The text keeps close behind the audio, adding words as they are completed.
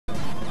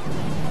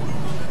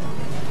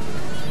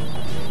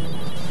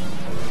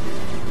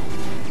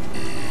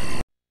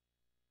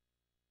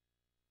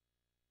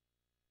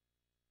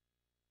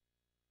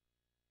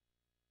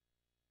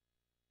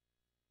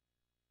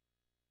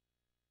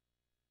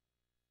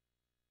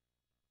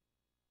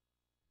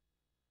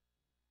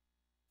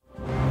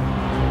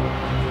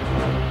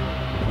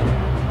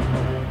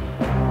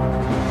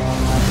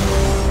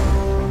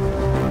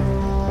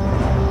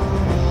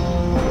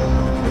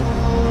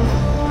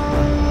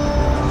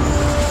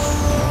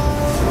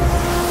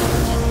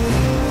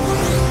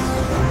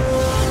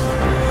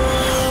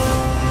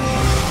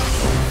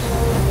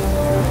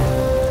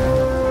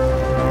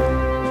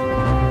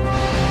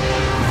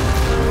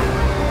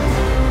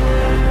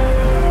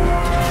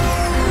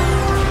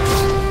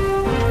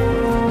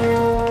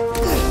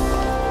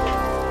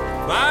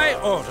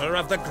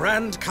of the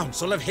Grand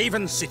Council of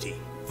Haven City,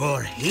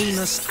 for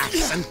heinous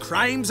acts and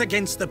crimes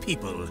against the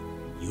people,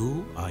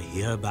 you are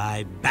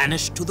hereby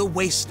banished to the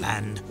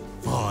wasteland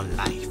for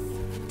life.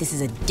 This is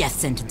a death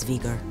sentence,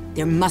 Vigor.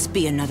 There must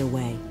be another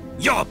way.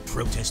 Your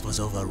protest was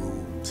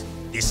overruled.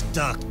 This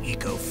dark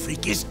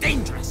eco-freak is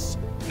dangerous.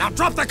 Now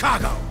drop the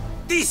cargo!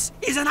 This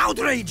is an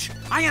outrage!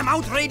 I am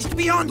outraged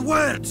beyond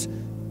words!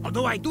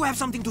 Although I do have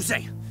something to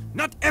say.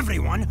 Not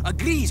everyone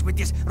agrees with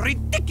this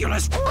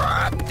ridiculous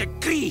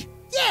decree.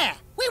 Yeah,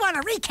 we want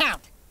a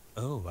recount.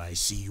 Oh, I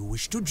see you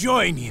wish to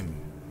join him.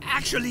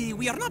 Actually,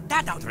 we are not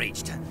that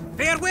outraged.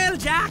 Farewell,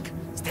 Jack.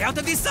 Stay out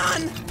of the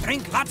sun.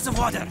 Drink lots of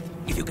water,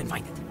 if you can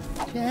find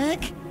it.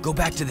 Jack? Go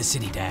back to the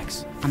city,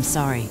 Dax. I'm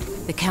sorry.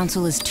 The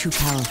Council is too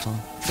powerful.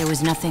 There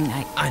was nothing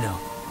I know.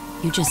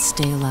 You just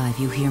stay alive,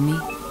 you hear me?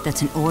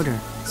 That's an order.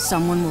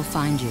 Someone will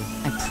find you,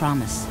 I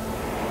promise.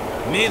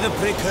 May the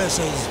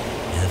precursors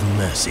have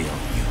mercy on you.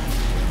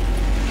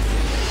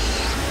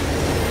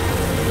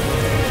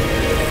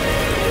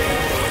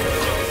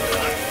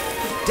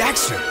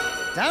 Daxter!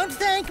 Don't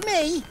thank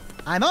me.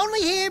 I'm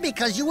only here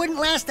because you wouldn't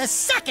last a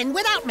second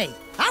without me.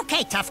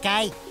 Okay, tough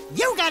guy.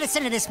 You got us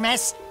into this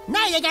mess.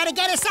 Now you gotta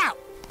get us out.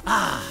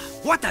 Ah,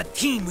 what a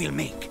team we'll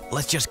make.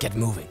 Let's just get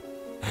moving.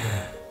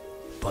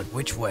 But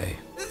which way?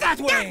 That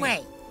way! That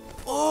way.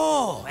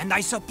 Oh, and I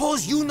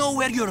suppose you know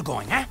where you're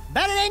going, huh?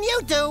 Better than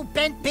you do,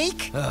 bent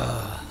beak.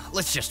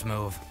 Let's just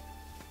move.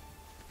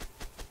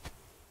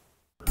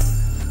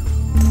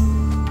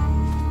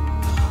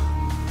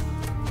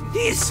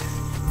 This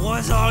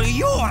was all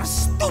your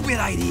stupid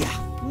idea.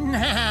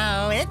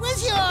 No, it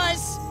was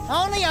yours.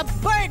 Only a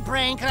bird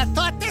brain could have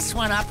thought this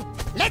one up.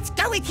 Let's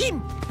go with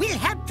him. We'll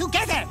help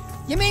together.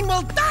 You mean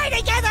we'll die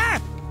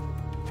together?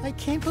 I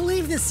can't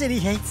believe the city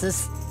hates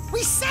us.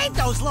 We saved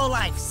those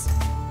lowlifes.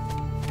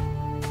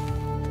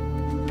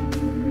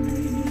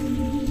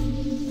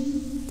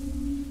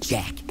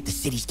 Jack, the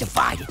city's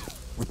divided.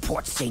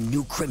 Reports say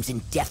new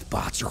Crimson Death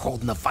bots are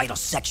holding a vital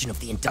section of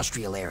the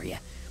industrial area.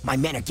 My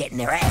men are getting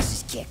their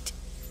asses kicked.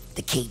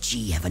 The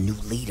KG have a new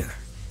leader.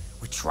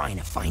 We're trying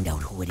to find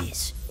out who it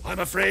is. I'm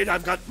afraid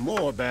I've got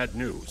more bad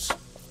news.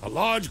 A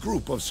large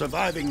group of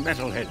surviving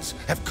metalheads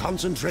have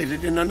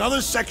concentrated in another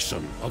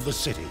section of the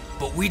city.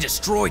 But we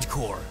destroyed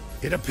Core.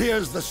 It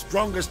appears the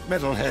strongest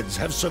metalheads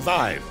have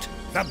survived.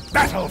 The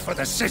battle for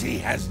the city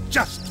has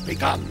just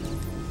begun.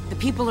 The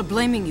people are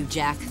blaming you,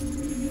 Jack.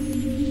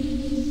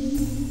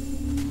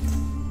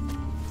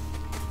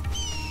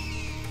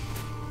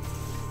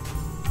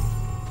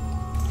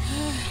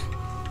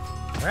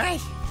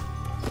 Right.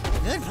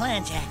 Good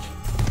plan, Jack.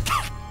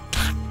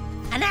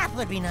 A nap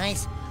would be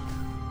nice.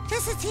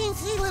 Just a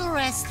teensy little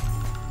rest.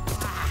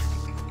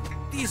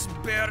 This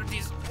bird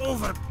is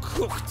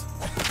overcooked.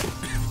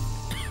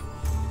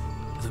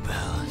 The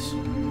palace.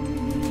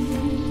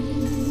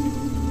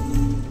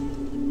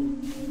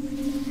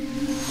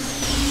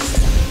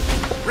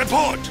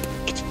 Report!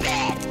 It's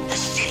bad. The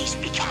city's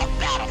become a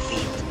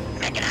battlefield.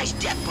 Mechanized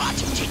death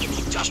bots have taken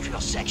the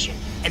industrial section,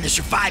 and the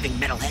surviving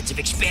metalheads have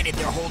expanded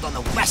their hold on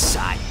the west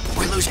side.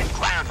 We're losing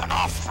ground on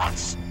all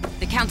fronts.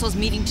 The Council's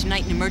meeting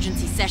tonight in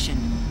emergency session.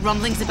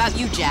 Rumblings about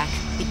you, Jack.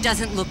 It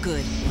doesn't look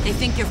good. They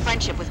think your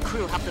friendship with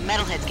Crew helped the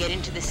metalheads get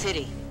into the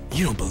city.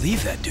 You don't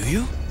believe that, do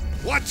you?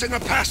 What's in the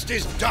past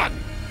is done.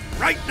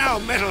 Right now,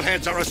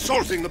 metalheads are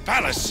assaulting the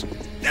palace.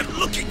 They're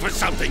looking for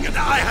something, and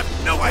I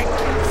have no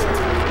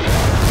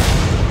idea.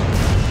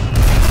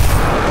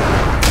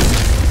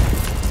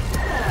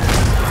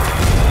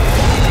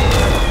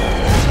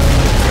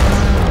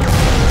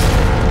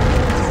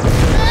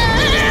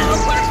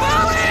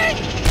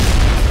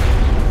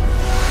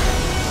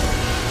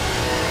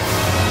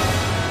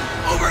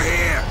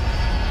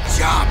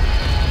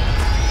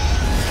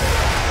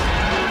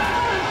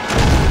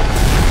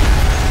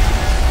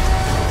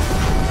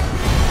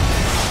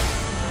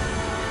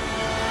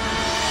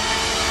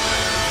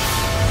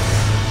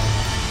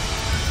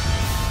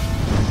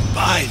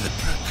 By the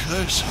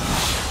precursors.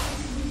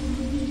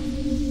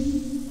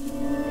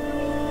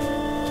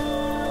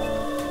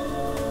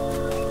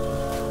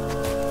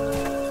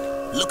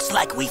 Looks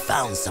like we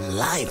found some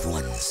live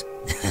ones.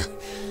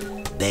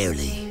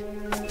 Barely.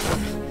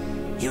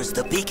 Here's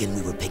the beacon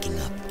we were picking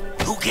up.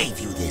 Who gave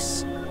you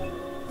this?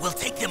 We'll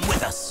take them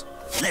with us.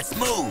 Let's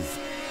move.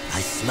 I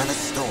smell a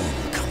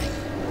storm coming.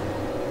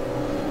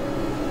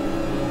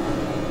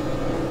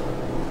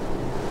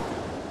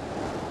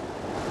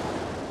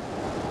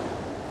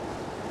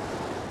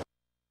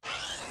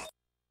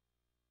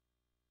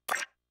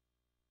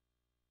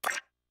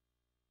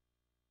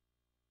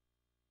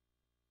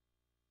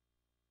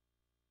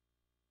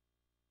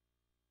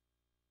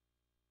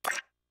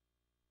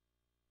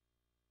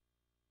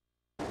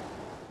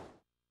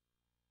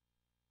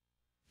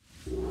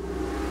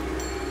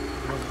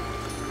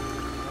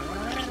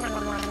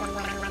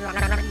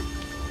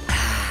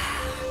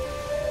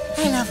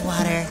 I love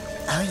water.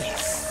 Oh,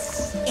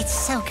 yes. It's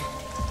so good.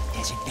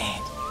 Desert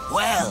bed.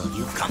 Well,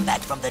 you've come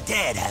back from the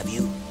dead, have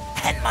you?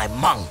 And my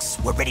monks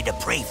were ready to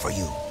pray for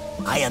you.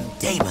 I am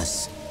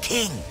Deimos,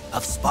 king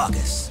of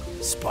Spargus.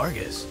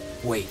 Spargus?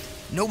 Wait,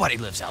 Nobody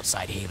lives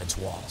outside Haven's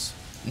walls.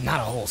 Not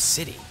a whole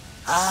city.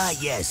 Ah,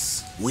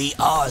 yes. We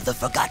are the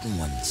Forgotten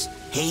Ones.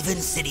 Haven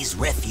City's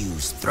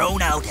refuse,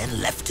 thrown out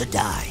and left to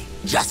die.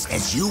 Just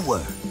as you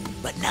were.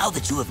 But now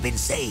that you have been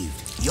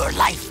saved, your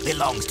life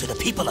belongs to the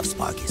people of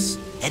Spargus.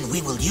 And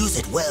we will use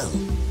it well,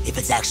 if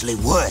it's actually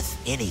worth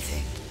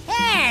anything.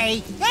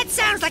 Hey, that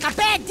sounds like a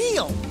bad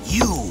deal.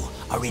 You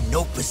are in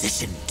no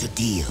position to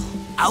deal.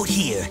 Out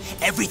here,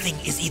 everything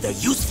is either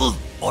useful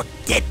or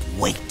dead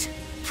weight.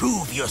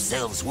 Prove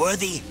yourselves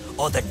worthy,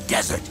 or the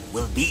desert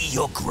will be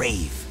your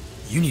grave.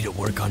 You need to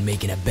work on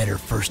making a better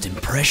first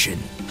impression.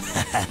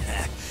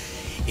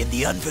 In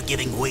the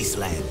unforgiving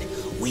wasteland,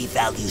 we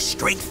value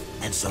strength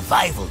and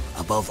survival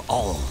above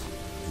all.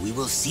 We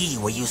will see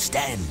where you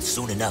stand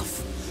soon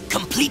enough.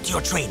 Complete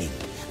your training,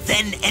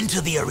 then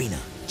enter the arena.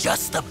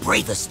 Just the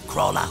bravest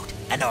crawl out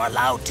and are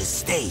allowed to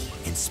stay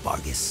in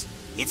Spargus.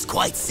 It's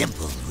quite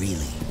simple,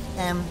 really.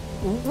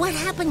 What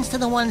happens to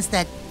the ones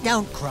that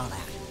don't crawl out?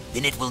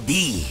 Then it will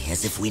be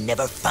as if we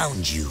never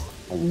found you.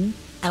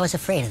 I was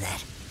afraid of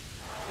that.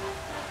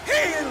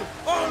 Hail,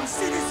 all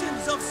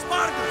citizens of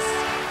Spargus!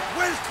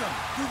 Welcome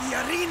to the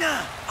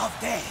Arena of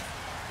Death,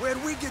 where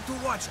we get to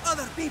watch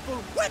other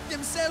people wet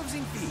themselves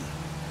in fear.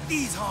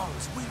 These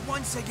halls will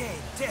once again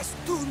test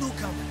two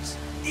newcomers,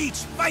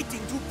 each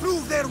fighting to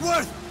prove their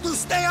worth to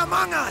stay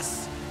among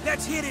us.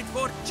 Let's hear it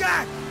for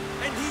Jack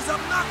and his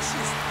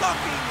obnoxious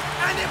talking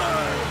animal!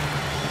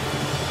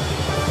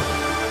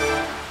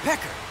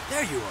 Pecker,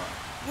 there you are.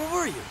 Where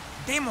were you?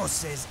 Deimos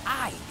says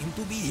I am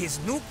to be his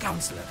new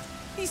counselor.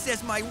 He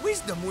says my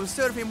wisdom will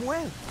serve him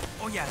well.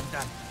 Oh yeah,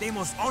 and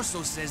Deimos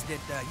also says that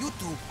you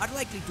two are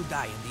likely to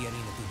die in the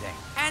arena today.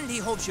 And he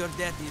hopes your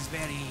death is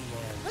very,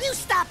 Will you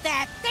stop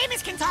that?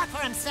 Deimos can talk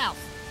for himself.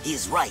 He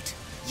is right.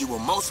 You will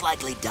most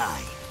likely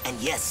die. And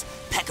yes,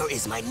 Pecker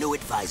is my new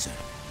advisor.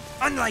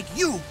 Unlike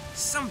you,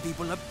 some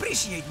people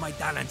appreciate my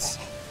talents.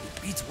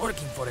 It beats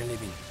working for a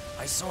living.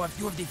 I saw a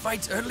few of the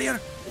fights earlier.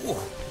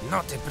 Oh,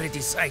 not a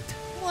pretty sight.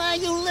 Why,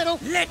 you little...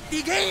 Let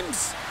the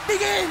games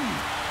begin!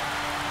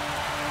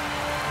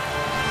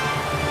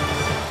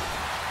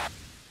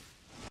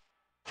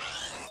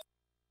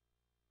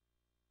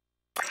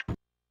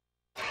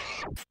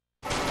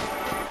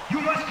 You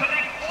must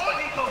collect all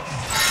the tokens.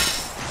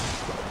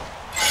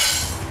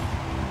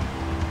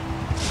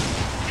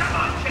 Come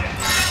on, Jeff.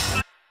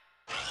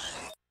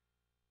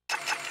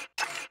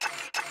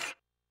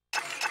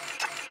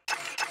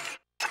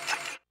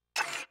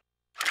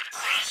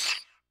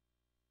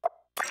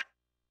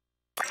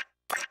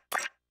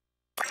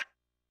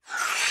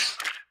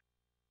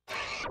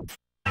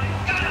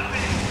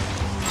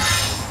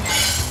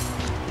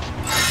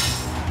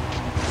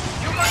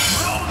 You must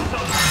roll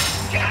some.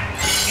 Jack,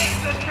 get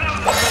the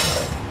counter.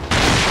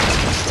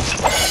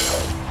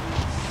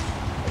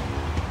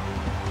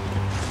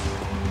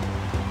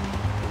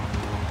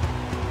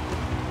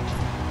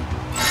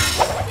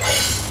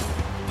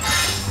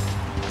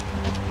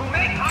 To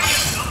make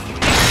higher jump, you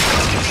need to go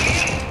to the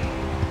end.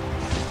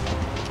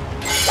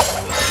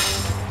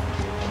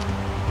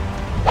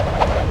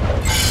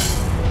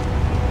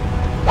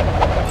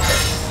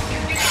 To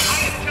get a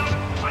higher jump,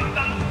 I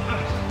done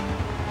first.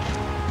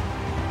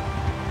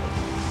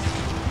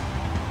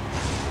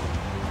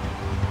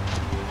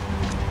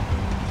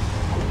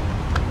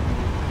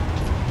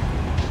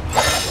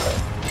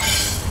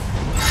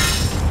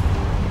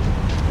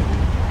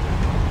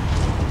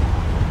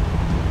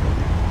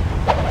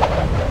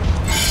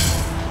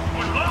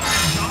 For long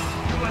jumps,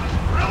 you must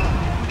roll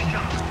to the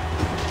jump.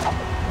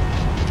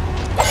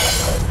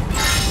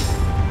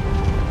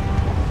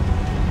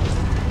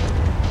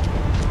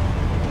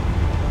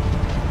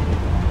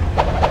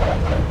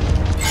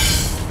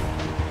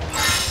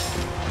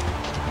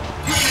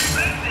 You can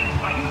learn things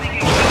by using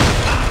your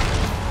jump.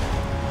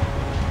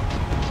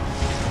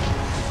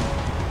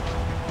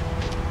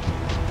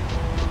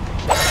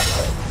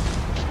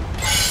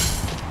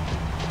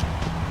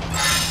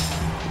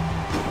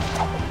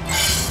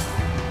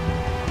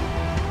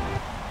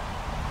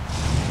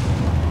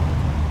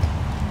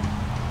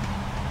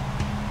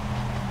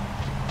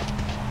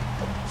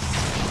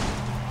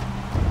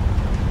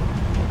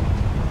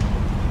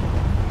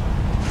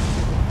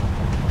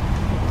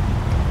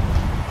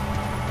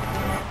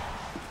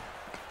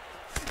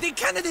 The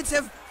candidates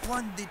have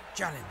won the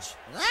challenge.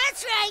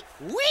 That's right.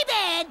 We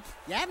bad.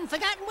 You haven't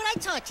forgotten what I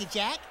taught you,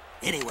 Jack.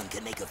 Anyone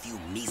can make a few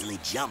measly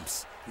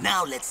jumps.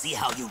 Now let's see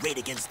how you rate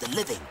against the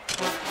living.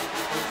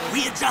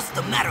 Readjust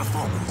the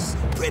matterformers.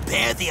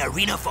 Prepare the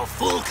arena for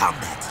full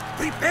combat.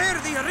 Prepare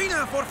the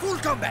arena for full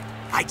combat.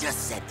 I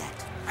just said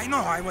that. I know,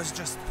 I was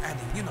just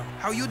adding, you know,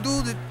 how you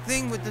do the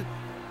thing with the...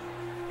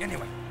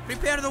 Anyway,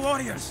 prepare the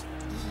warriors.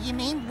 You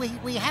mean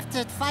we have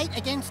to fight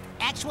against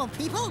actual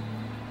people?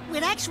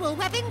 With actual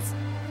weapons?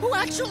 Who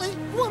actually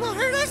want to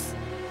hurt us?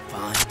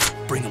 Fine,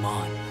 bring him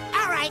on.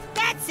 All right,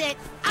 that's it.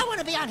 I want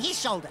to be on his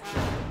shoulder.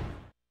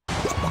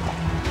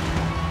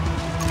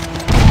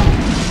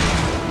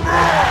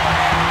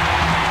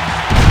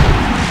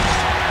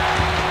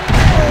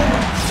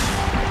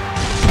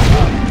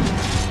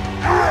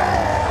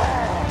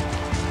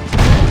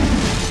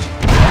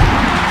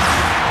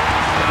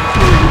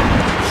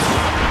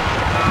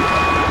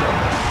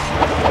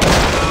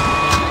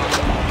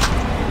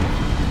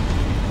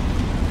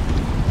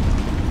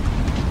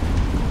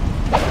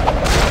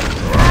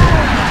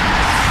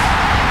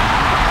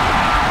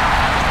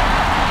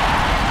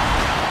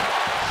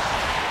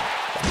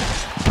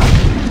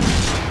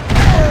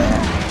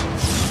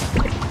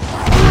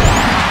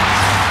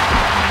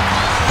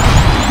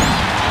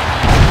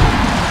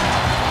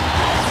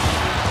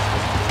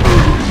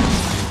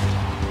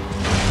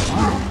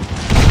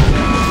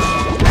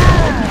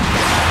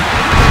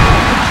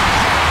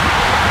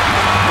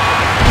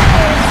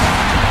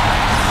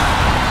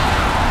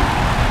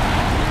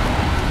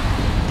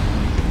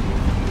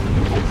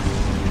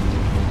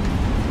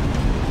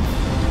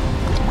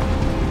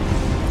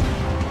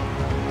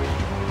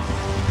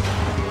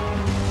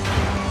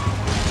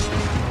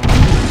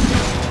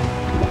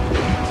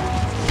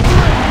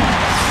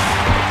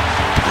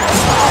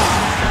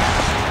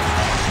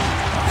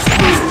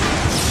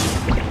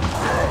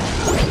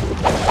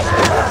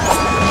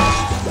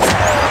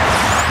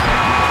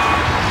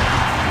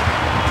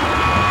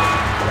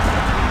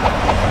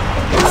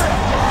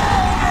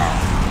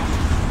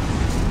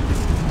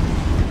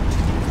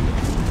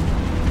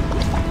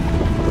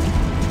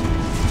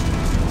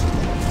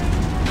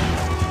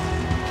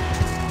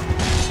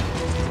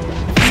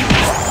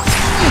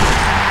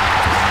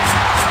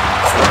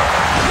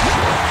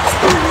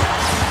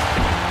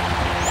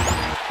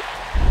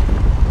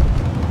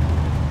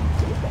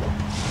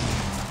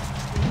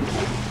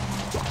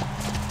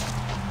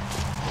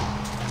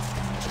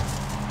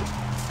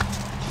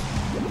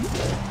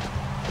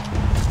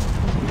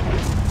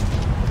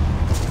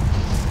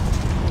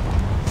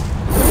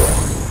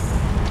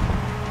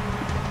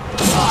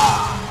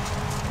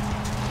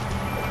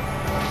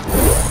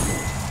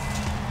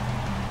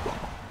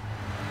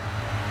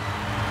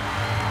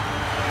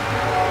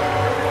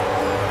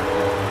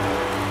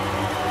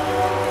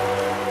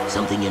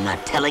 something you're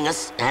not telling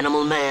us,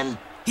 Animal Man?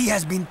 He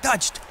has been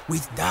touched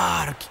with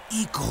dark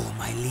eco,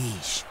 my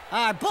liege.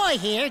 Our boy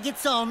here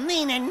gets all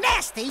mean and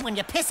nasty when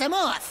you piss him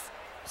off.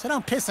 So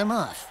don't piss him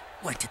off.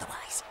 Word to the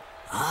wise.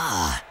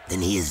 Ah,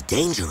 then he is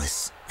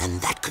dangerous,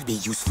 and that could be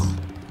useful.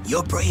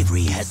 Your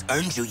bravery has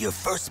earned you your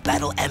first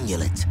battle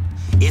amulet.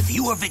 If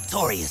you are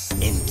victorious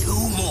in 2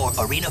 more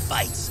arena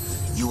fights,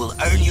 you will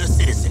earn your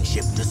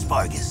citizenship to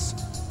Spargus.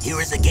 Here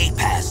is a gate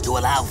pass to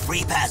allow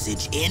free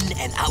passage in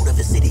and out of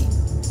the city.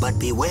 But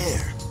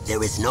beware,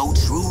 there is no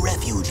true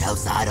refuge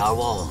outside our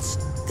walls.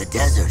 The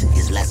desert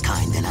is less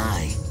kind than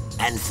I.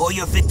 And for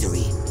your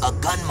victory, a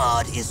gun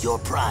mod is your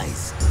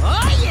prize.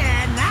 Oh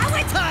yeah, now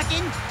we're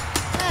talking.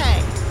 Hey,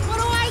 what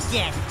do I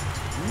get?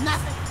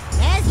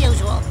 Nothing, as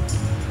usual.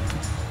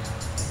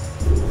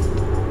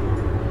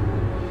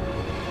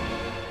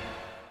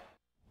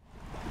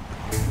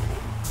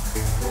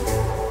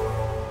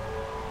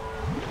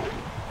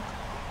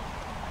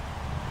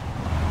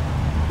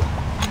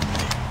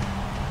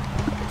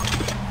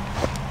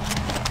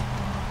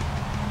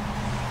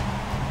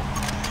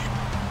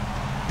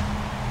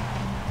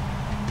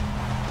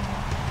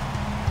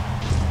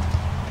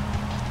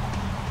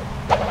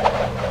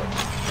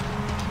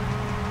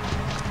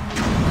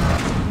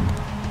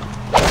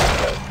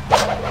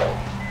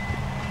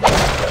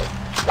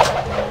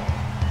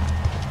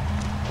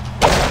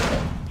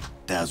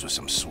 Those were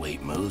some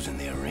sweet moves in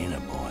the arena,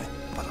 boy.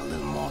 But a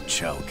little more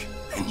choke,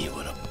 and you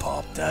would have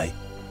popped, eh?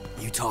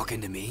 You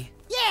talking to me?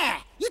 Yeah,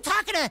 you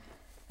talking to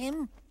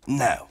him?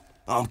 No,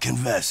 I'm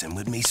conversing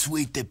with me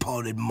sweet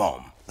departed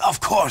mom. Of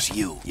course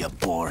you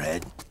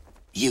borehead.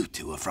 You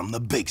two are from the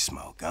Big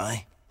Smoke, eh?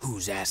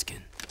 Who's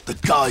asking? The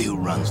guy who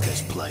runs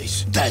this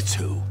place, that's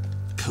who.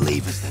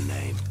 Cleaver's the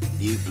name.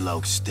 You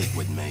blokes stick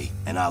with me,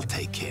 and I'll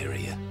take care of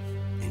you.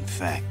 In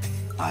fact,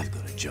 I've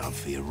got a job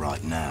for you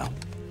right now.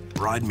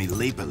 Ride me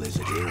leaper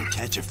lizard here and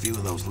catch a few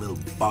of those little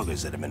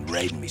buggers that have been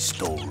raiding me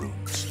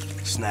storerooms.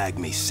 Snag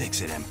me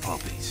 6 of them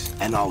puppies,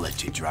 and I'll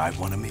let you drive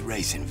one of me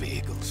racing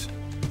vehicles.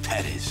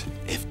 That is,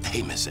 if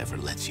Damus ever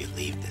lets you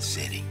leave the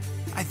city.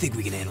 I think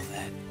we can handle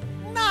that.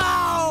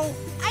 No!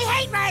 I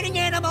hate riding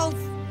animals!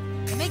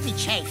 They make me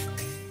chafe.